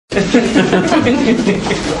Hello,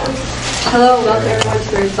 welcome everyone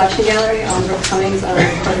to the Reflection Gallery. I'm Brooke Cummings. I'm the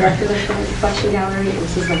co-director of the Reflection Gallery.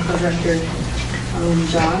 This is my co-director,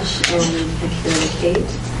 Josh, and the curator,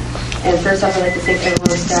 Kate. And first off, I'd like to thank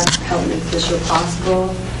everyone on staff for helping make this show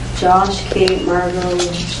possible. Josh, Kate, Margot,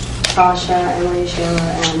 Tasha, Emily, Shayla,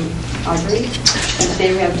 and Audrey. And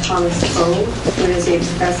today we have Thomas Poe, who is a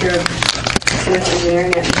professor of chemical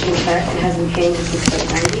engineering at Michigan Tech and has been paying since the late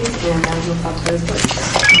 90s, and now he'll talk about his book.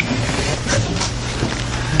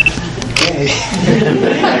 Get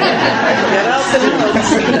out the notes.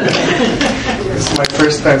 This is my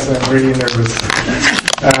first time, so I'm really nervous.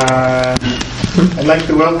 I'd like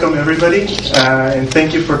to welcome everybody and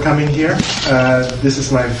thank you for coming here. This is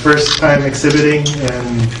my first time exhibiting,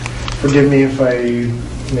 and forgive me if I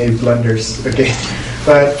made blunders. Okay,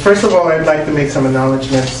 but first of all, I'd like to make some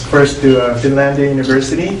acknowledgments. First to Finlandia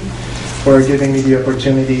University for giving me the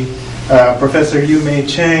opportunity. Professor Yu-Mei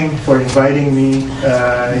Cheng for inviting me.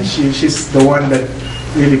 She's the one that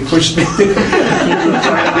really pushed me to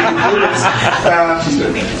try to do this.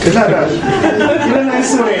 In a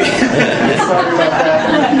nice way. Sorry about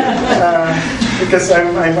that. Because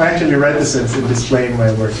I'm actually reticent in displaying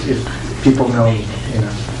my work if people know me.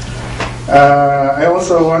 I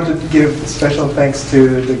also wanted to give special thanks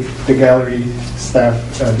to the gallery staff,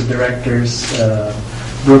 the directors,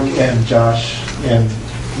 Brooke and Josh, and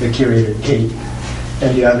the curator, Kate,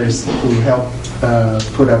 and the others who helped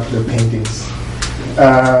put up the paintings.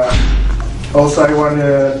 Also, I want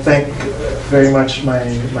to thank very much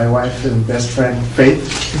my wife and best friend, Faith.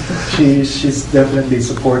 She's definitely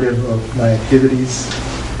supportive of my activities.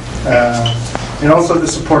 And also the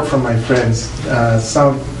support from my friends. A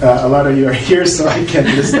lot of you are here, so I can't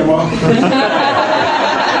list them all.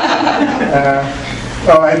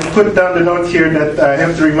 I put down the note here that I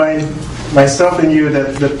have to remind myself and you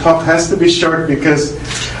that the talk has to be short because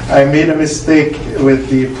I made a mistake with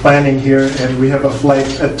the planning here, and we have a flight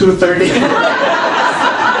at 2:30.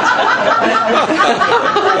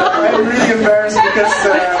 I'm really embarrassed because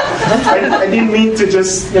I didn't mean to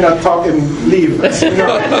just talk and leave. I want to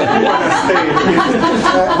stay.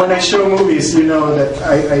 When I show movies, you know that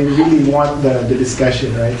I really want the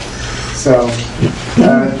discussion, right? So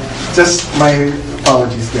just my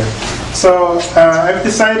apologies there. So I've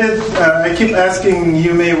decided. I keep asking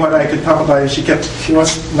Yu-Mei what I could talk about, and she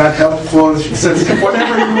was not helpful. She says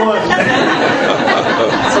whatever you want.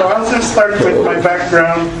 So I'll just start with my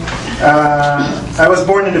background. I was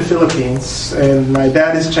born in the Philippines, and my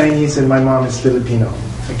dad is Chinese and my mom is Filipino.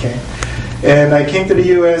 Okay, and I came to the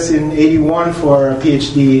U.S. in '81 for a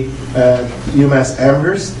PhD at UMass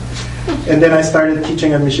Amherst, and then I started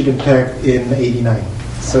teaching at Michigan Tech in '89.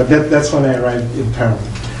 So that's when I arrived in town.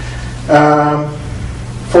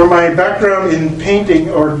 For my background in painting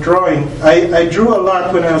or drawing, I drew a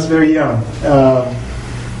lot when I was very young.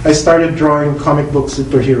 I started drawing comic book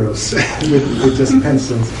superheroes with just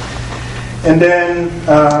pencils. And then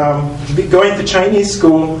going to Chinese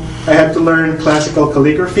school, I had to learn classical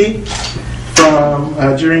calligraphy from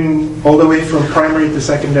all the way from primary to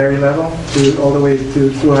secondary level to all the way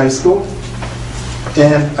through high school.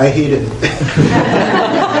 And I hated it.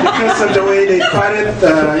 Because of the way they cut it,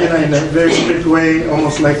 in a very strict way,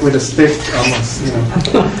 almost like with a stick, almost.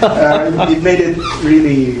 It made it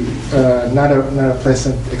really not a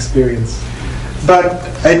pleasant experience. But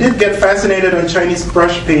I did get fascinated on Chinese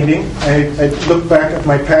brush painting. I look back at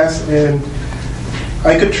my past, and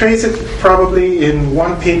I could trace it probably in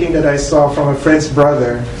one painting that I saw from a friend's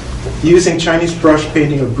brother using Chinese brush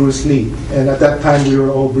painting of Bruce Lee. And at that time, we were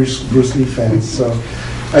all Bruce Lee fans. So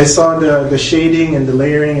I saw the shading and the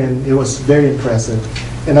layering, and it was very impressive.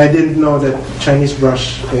 And I didn't know that Chinese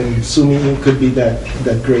brush and Sumi ink could be that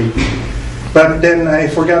great. But then I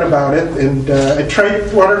forgot about it, and I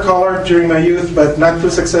tried watercolor during my youth, but not too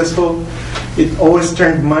successful. It always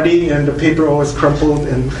turned muddy, and the paper always crumpled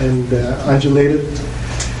and undulated.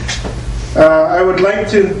 I would like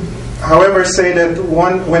to, however, say that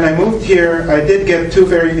when I moved here, I did get two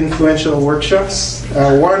very influential workshops.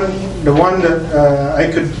 The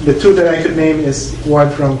two that I could name is one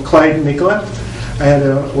from Clyde Mikla. I had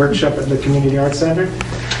a workshop at the Community Arts Center.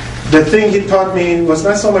 The thing he taught me was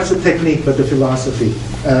not so much the technique, but the philosophy.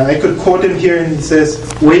 I could quote him here, and he says,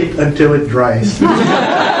 "Wait until it dries." and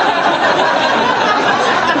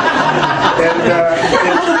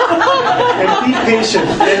be patient.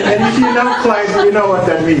 And if you know Clyde, you know what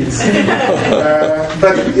that means.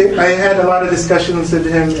 But I had a lot of discussions with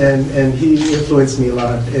him, and he influenced me a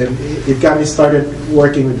lot. And it got me started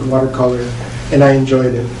working with watercolor, and I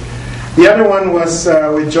enjoyed it. The other one was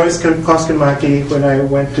with Joyce Koskenmaki when I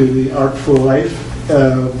went to the Artful Life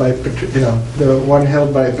by the one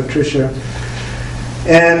held by Patricia,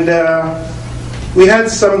 and we had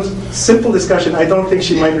some simple discussion. I don't think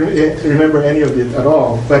she might remember any of it at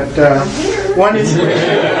all, but one is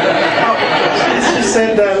she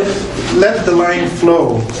said, let the line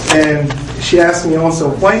flow, and she asked me also,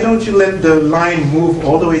 why don't you let the line move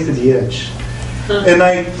all the way to the edge? And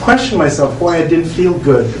I questioned myself why I didn't feel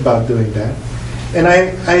good about doing that. And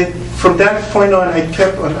I from that point on, I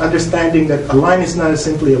kept on understanding that a line is not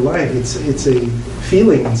simply a line. It's a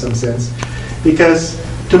feeling in some sense. Because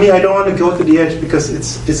to me, I don't want to go to the edge because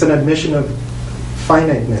it's an admission of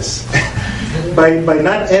finiteness. By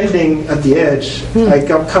not ending at the edge, I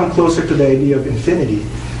come closer to the idea of infinity.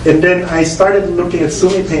 And then I started looking at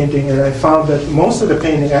Sumi painting, and I found that most of the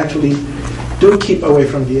painting actually do keep away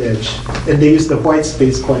from the edge, and they use the white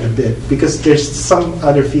space quite a bit because there's some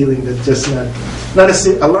other feeling that just not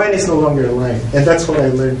a line is no longer a line, and that's what I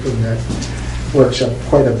learned from that workshop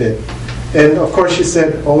quite a bit. And of course, she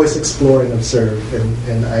said always explore and observe,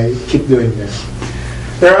 and I keep doing that.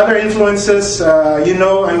 There are other influences.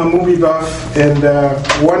 I'm a movie buff, and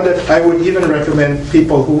one that I would even recommend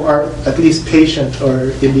people who are at least patient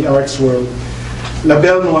or in the arts world. La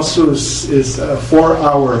Belle Noiseuse is a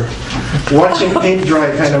 4-hour watching paint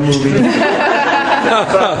dry kind of movie.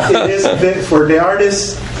 But it is for the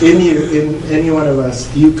artist in you, in any one of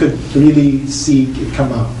us, you could really see it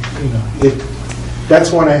come out.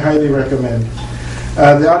 That's one I highly recommend.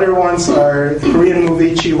 The other ones are Korean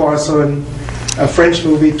movie Chi Hwa-sun, a French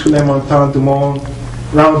movie Tous les Montants du Monde,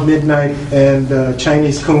 Round Midnight, and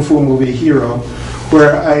Chinese Kung Fu movie Hero,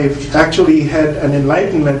 where I actually had an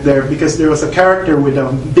enlightenment there because there was a character with a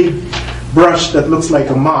big brush that looks like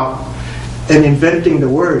a mop and inventing the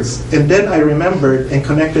words. And then I remembered and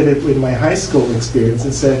connected it with my high school experience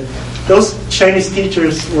and said, those Chinese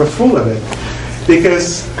teachers were full of it.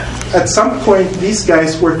 Because at some point, these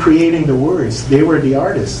guys were creating the words. They were the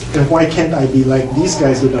artists. And why can't I be like these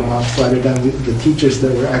guys with the mops rather than with the teachers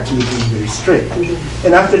that were actually being very strict?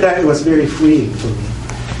 And after that, it was very freeing for me.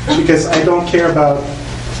 Because I don't care about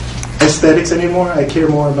aesthetics anymore. I care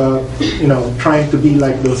more about, trying to be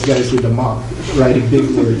like those guys with the mop, writing big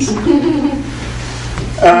words.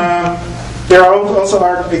 There are also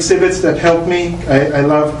art exhibits that help me. I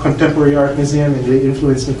love Contemporary Art Museum, and they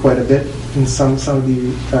influence me quite a bit. And some of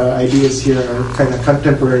the ideas here are kind of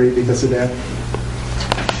contemporary because of that.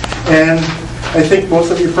 And I think most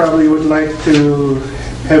of you probably would like to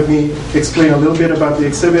have me explain a little bit about the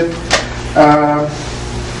exhibit.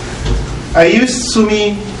 I use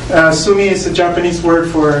sumi. Sumi is a Japanese word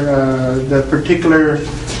for the particular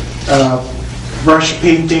brush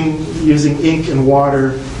painting using ink and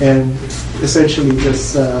water and essentially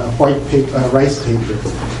just white paper, rice paper.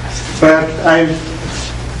 But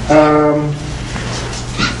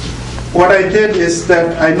what I did is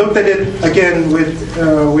that I looked at it again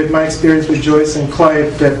with my experience with Joyce and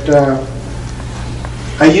Clive, that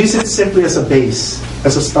I use it simply as a base,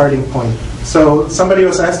 as a starting point. So somebody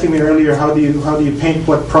was asking me earlier, how do you paint,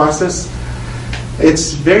 what process?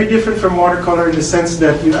 It's very different from watercolor in the sense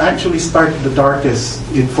that you actually start the darkest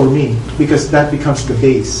for me, because that becomes the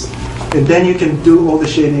base. And then you can do all the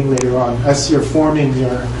shading later on as you're forming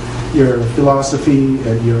your philosophy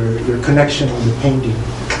and your connection with the painting,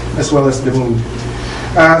 as well as the mood.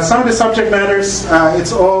 Some of the subject matters,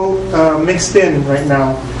 it's all mixed in right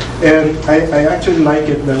now, and I actually like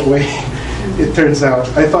it that way. It turns out.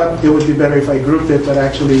 I thought it would be better if I grouped it, but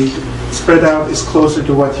actually spread out is closer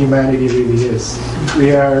to what humanity really is. We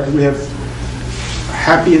have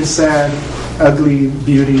happy and sad, ugly,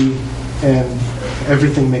 beauty, and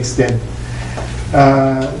everything mixed in.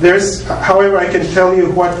 However, I can tell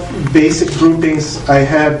you what basic groupings I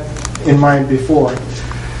had in mind before.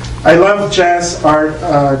 I love jazz art,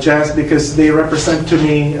 because they represent to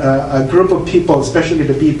me a group of people, especially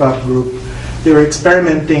the bebop group. They were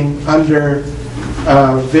experimenting under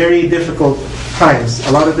very difficult times.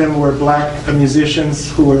 A lot of them were black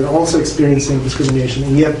musicians who were also experiencing discrimination,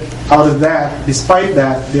 and yet out of that, despite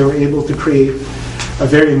that, they were able to create a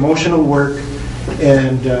very emotional work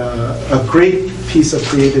and a great piece of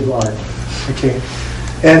creative art. Okay,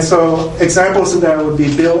 and so examples of that would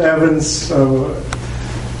be Bill Evans.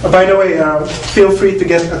 By the way, feel free to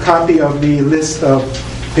get a copy of the list of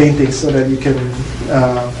paintings so that you can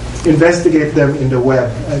investigate them in the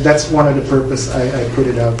web. That's one of the purpose I put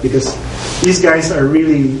it out, because these guys are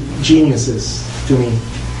really geniuses to me.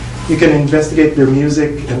 You can investigate their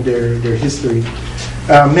music and their history.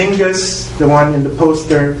 Mingus, the one in the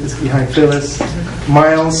poster, is behind Phyllis.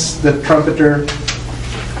 Miles, the trumpeter.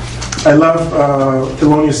 I love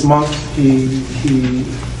Thelonious Monk.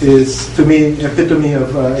 He is to me epitome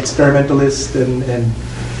of experimentalist and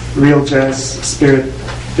real jazz spirit.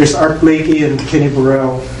 There's Art Blakey and Kenny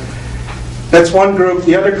Burrell. That's one group.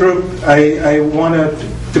 The other group I wanted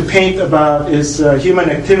to paint about is human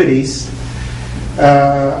activities,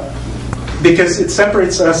 because it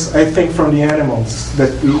separates us, I think, from the animals.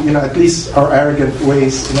 That we, at least our arrogant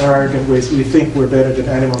ways. In our arrogant ways, we think we're better than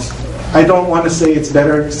animals. I don't want to say it's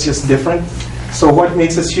better. It's just different. So what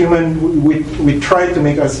makes us human? We try to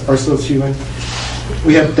make ourselves human.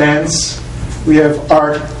 We have dance. We have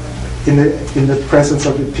art in the presence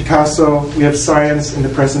of Picasso. We have science in the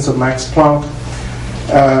presence of Max Planck.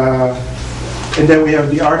 And then we have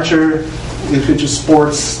the archer, which is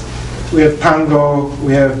sports. We have tango.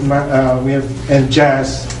 We have and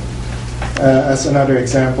jazz as another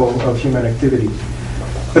example of human activity.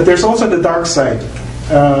 But there's also the dark side,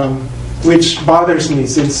 which bothers me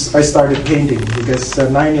since I started painting, because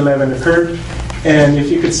 9/11 occurred. And if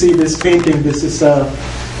you could see this painting, this is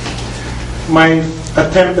my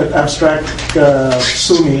attempt at abstract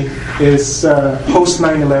Sumi is post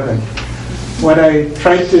 9/11. What I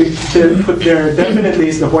tried to put there definitely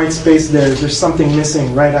is the white space there. There's something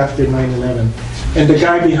missing right after 9/11. And the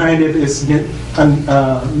guy behind it is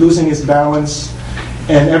losing his balance,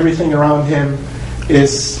 and everything around him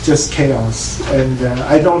is just chaos. And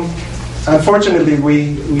unfortunately,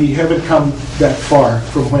 we haven't come that far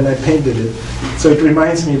from when I painted it. So it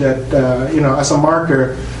reminds me that, as a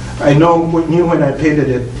marker, I knew when I painted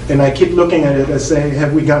it, and I keep looking at it and say,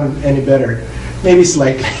 have we gotten any better? Maybe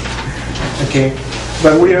slightly. Okay,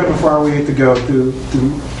 but we have a far way to go to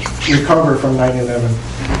recover from 9/11.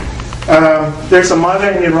 There's a mother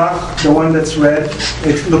in Iraq, the one that's red.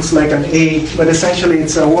 It looks like an A, but essentially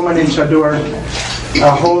it's a woman in chador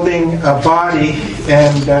holding a body,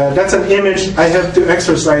 and that's an image I have to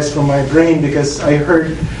exercise from my brain, because I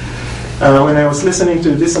heard when I was listening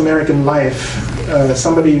to This American Life,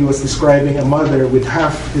 somebody was describing a mother with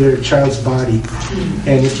half their child's body,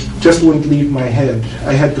 and it just wouldn't leave my head.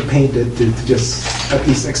 I had to paint it to just at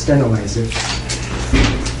least externalize it.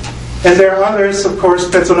 And there are others, of course.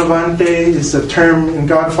 Pezzo novante is a term in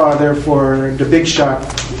Godfather for the big shot,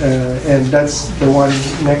 and that's the one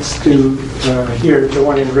next to here, the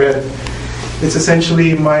one in red. It's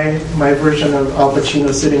essentially my version of Al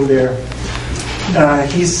Pacino sitting there.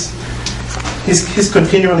 He's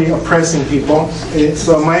continually oppressing people.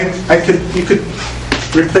 So you could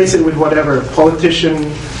replace it with whatever,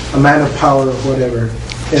 politician, a man of power, whatever,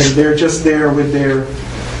 and they're just there with their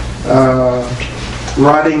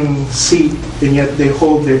rotting seat, and yet they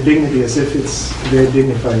hold their dignity as if it's very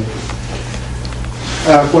dignified.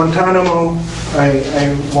 Guantanamo,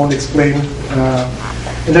 I won't explain.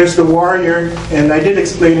 And there's the warrior, and I did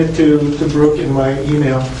explain it to Brooke in my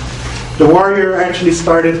email. The warrior actually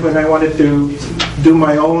started when I wanted to do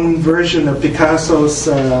my own version of Picasso's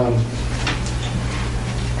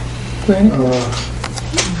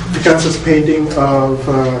painting of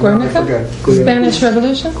I forgot. Spanish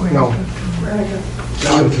Revolution? No.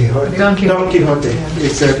 Don Quixote,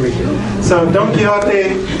 exactly. So Don Quixote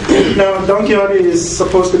is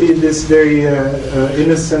supposed to be this very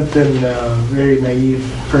innocent and very naive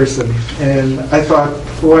person, and I thought,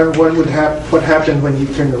 what happened when he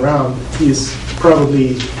turned around? He's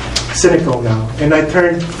probably cynical now, and I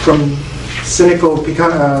turned from cynical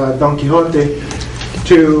Don Quixote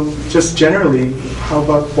to just generally, how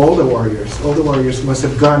about all the warriors? All the warriors must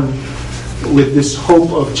have gone with this hope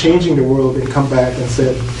of changing the world and come back and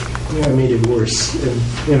said, I made it worse.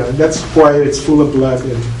 And that's why it's full of blood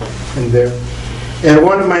and there. And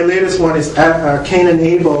one of my latest one is Cain and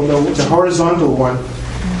Abel, the horizontal one.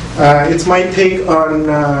 It's my take on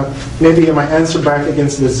maybe my answer back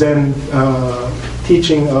against the Zen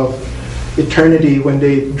teaching of eternity when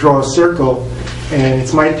they draw a circle. And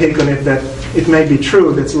it's my take on it that it may be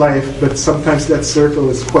true, that's life, but sometimes that circle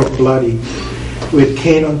is quite bloody, with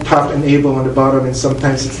Cain on top and Abel on the bottom, and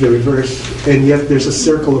sometimes it's the reverse. And yet there's a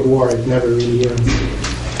circle of war, it never really ends.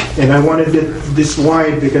 And I wanted it this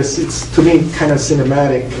wide because it's, to me, kind of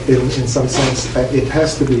cinematic in some sense. It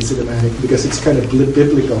has to be cinematic because it's kind of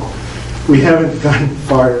biblical. We haven't gone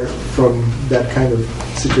far from that kind of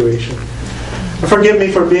situation. Forgive me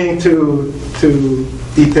for being too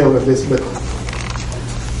detailed with this, but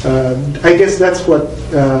I guess that's what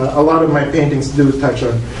a lot of my paintings do touch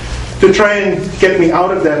on. To try and get me out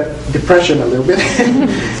of that depression a little bit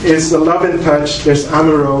is the Love and Touch. There's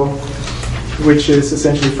Amoureux, which is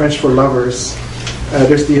essentially French for lovers.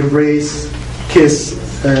 There's the Embrace, Kiss,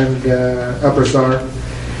 and Abrazar.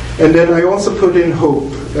 And then I also put in Hope.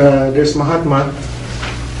 There's Mahatma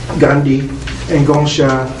Gandhi, and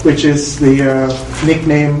Gongsha, which is the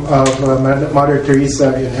nickname of Mother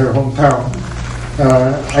Teresa in her hometown.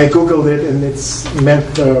 I googled it, and it's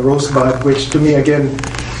meant rosebud, which to me again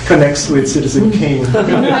connects with Citizen Kane,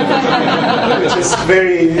 which is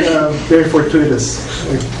very very fortuitous.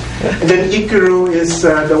 And then Ikiru is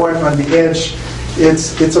the one on the edge.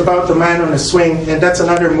 It's about the man on a swing, and that's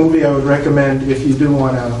another movie I would recommend if you do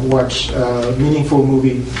want to watch a meaningful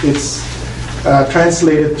movie. It's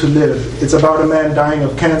translated to live. It's about a man dying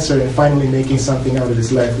of cancer and finally making something out of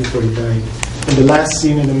his life before he died. And the last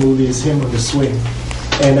scene in the movie is him on the swing.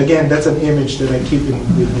 And again, that's an image that I keep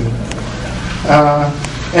with me.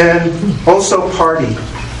 And also Party.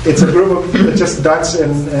 It's a group of just dots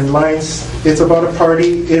and lines. It's about a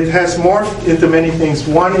party. It has morphed into many things.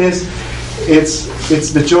 One is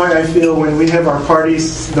it's the joy I feel when we have our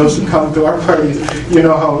parties. Those who come to our parties, you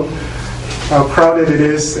know how crowded it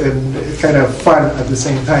is and kind of fun at the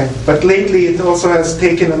same time. But lately it also has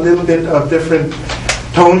taken a little bit of different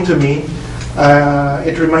tone to me.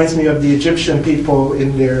 It reminds me of the Egyptian people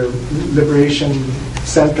in their liberation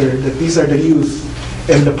center, that these are the youth.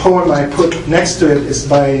 And the poem I put next to it is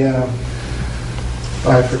by,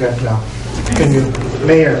 I forgot now,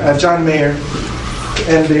 John Mayer.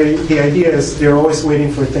 And the idea is they're always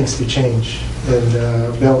waiting for things to change, and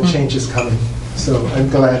change is coming. So I'm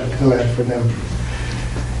glad for them.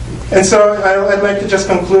 And so I'd like to just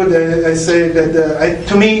conclude. I say that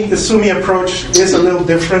to me the Sumi approach is a little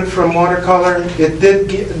different from watercolor.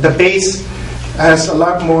 The base has a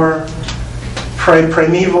lot more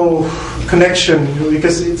primeval connection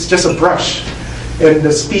because it's just a brush, and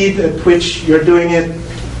the speed at which you're doing it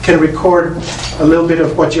can record a little bit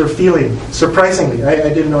of what you're feeling. Surprisingly, I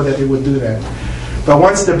didn't know that it would do that. But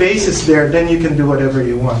once the base is there, then you can do whatever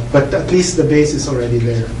you want. But at least the base is already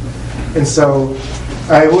there. And so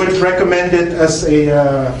I would recommend it as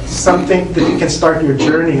something that you can start your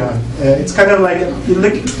journey on. It's kind of like,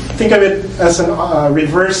 think of it as a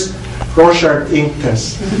reverse Rorschach ink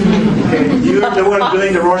test. Okay? You're the one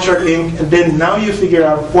doing the Rorschach ink, and then now you figure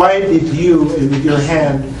out why did you, with your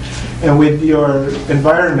hand and with your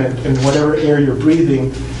environment and whatever air you're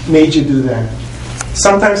breathing, made you do that.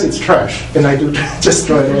 Sometimes it's trash, and I do just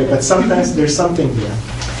throw it away, but sometimes there's something there.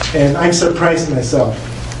 And I'm surprised myself.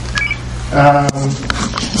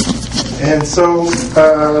 And so,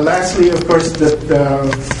 lastly, of course, the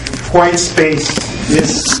white space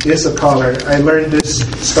is a color. I learned this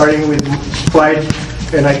starting with Clyde,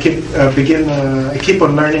 and I keep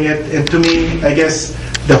on learning it. And to me, I guess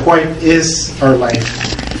the white is our life,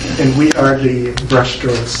 and we are the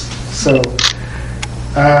brushstrokes. So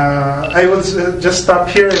I will just stop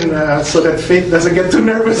here, and so that Faith doesn't get too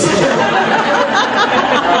nervous.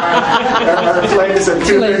 Our flight is at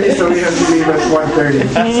 2:30, so we have to leave at 1:30.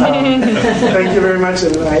 Thank you very much,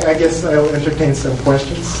 and I guess I will entertain some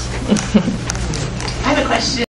questions. I have a question.